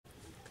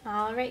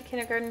All right,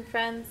 kindergarten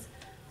friends.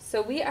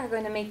 So we are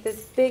going to make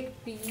this big,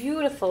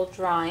 beautiful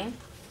drawing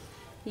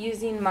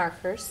using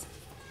markers.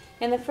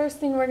 And the first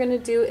thing we're going to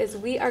do is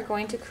we are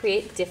going to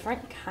create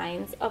different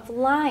kinds of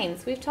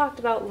lines. We've talked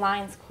about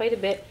lines quite a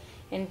bit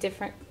in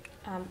different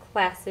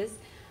classes.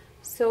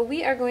 So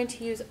we are going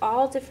to use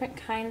all different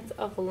kinds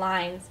of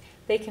lines.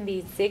 They can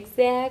be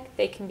zigzag,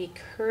 they can be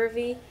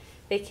curvy,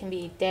 they can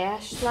be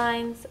dashed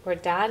lines or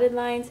dotted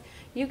lines.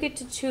 You get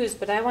to choose,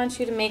 but I want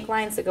you to make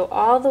lines that go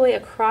all the way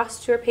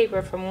across your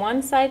paper from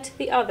one side to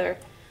the other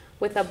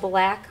with a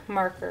black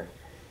marker.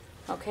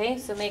 Okay,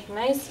 so make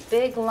nice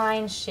big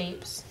line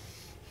shapes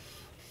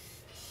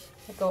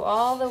that go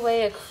all the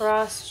way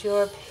across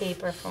your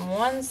paper from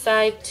one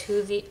side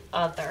to the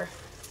other.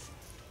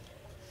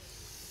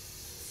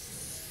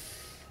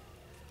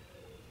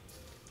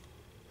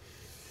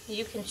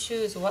 You can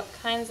choose what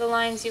kinds of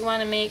lines you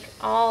want to make,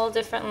 all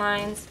different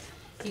lines.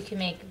 You can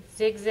make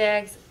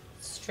zigzags,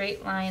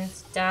 straight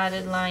lines,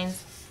 dotted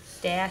lines,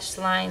 dashed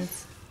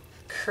lines,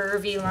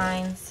 curvy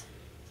lines.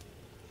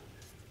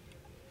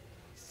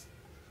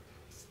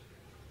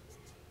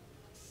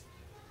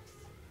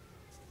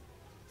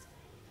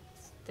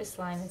 This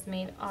line is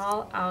made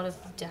all out of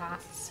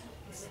dots.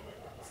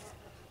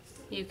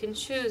 You can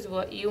choose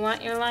what you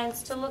want your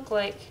lines to look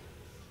like,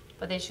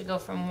 but they should go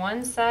from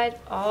one side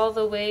all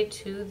the way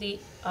to the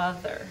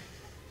other.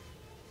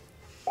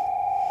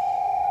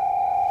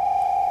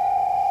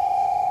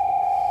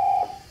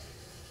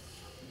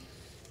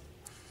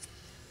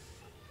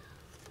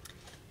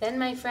 Then,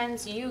 my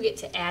friends, you get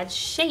to add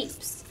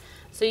shapes.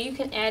 So you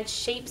can add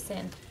shapes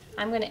in.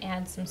 I'm going to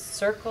add some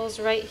circles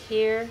right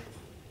here.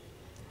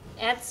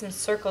 Add some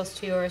circles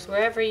to yours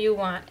wherever you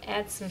want.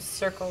 Add some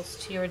circles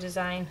to your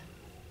design.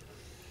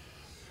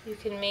 You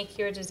can make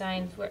your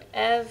designs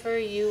wherever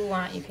you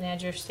want. You can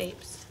add your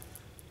shapes.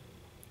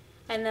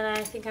 And then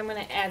I think I'm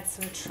going to add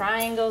some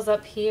triangles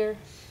up here.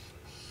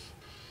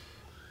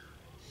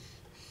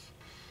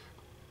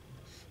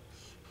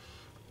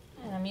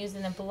 And I'm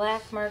using a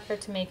black marker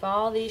to make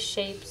all these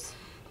shapes.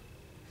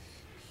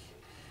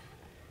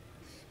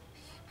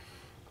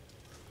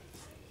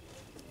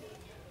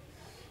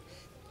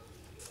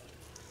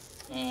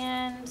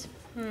 And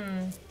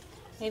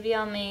maybe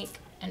I'll make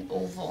an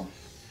oval.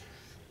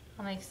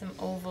 I'll make some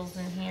ovals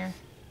in here.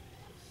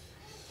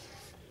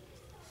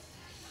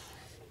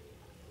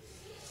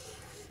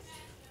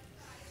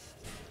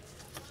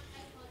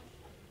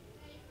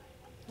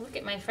 Look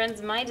at my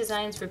friends, my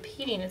design's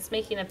repeating. It's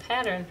making a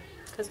pattern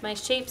because my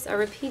shapes are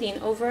repeating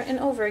over and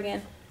over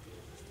again.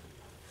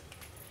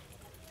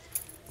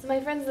 So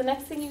my friends, the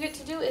next thing you get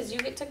to do is you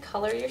get to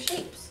color your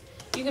shapes.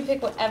 You can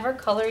pick whatever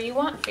color you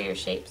want for your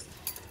shapes.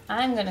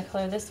 I'm going to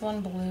color this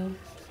one blue.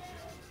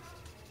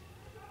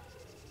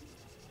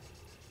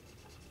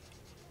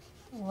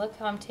 Look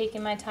how I'm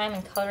taking my time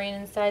and coloring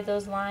inside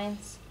those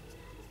lines.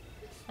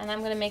 And I'm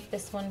going to make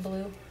this one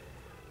blue.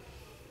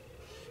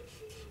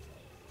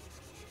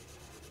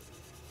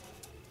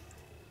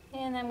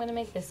 And I'm going to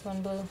make this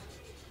one blue.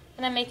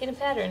 And I'm making a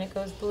pattern. It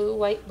goes blue,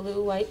 white,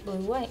 blue, white, blue,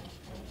 white.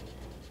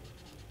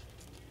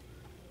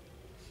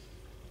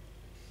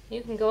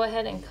 You can go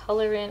ahead and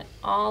color in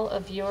all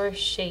of your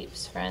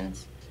shapes,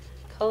 friends.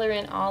 Color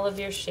in all of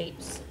your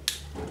shapes.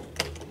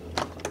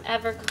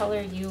 Whatever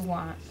color you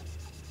want.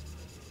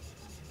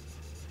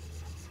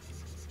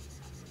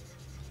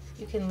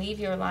 You can leave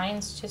your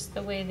lines just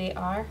the way they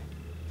are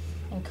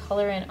and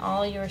color in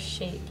all your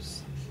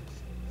shapes.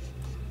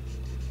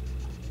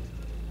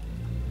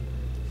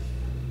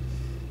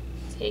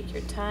 Take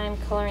your time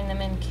coloring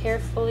them in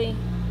carefully.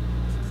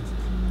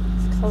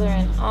 Color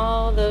in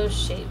all those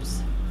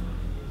shapes.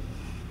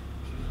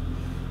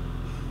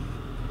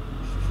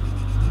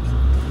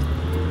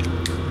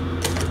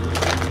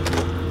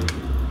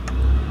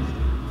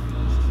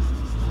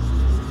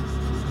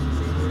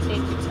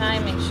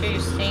 Make sure you're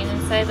staying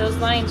inside those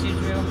lines you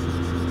drew.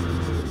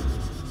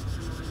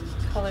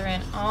 Color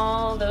in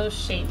all those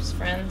shapes,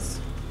 friends.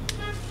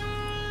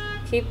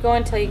 Keep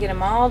going till you get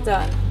them all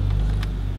done.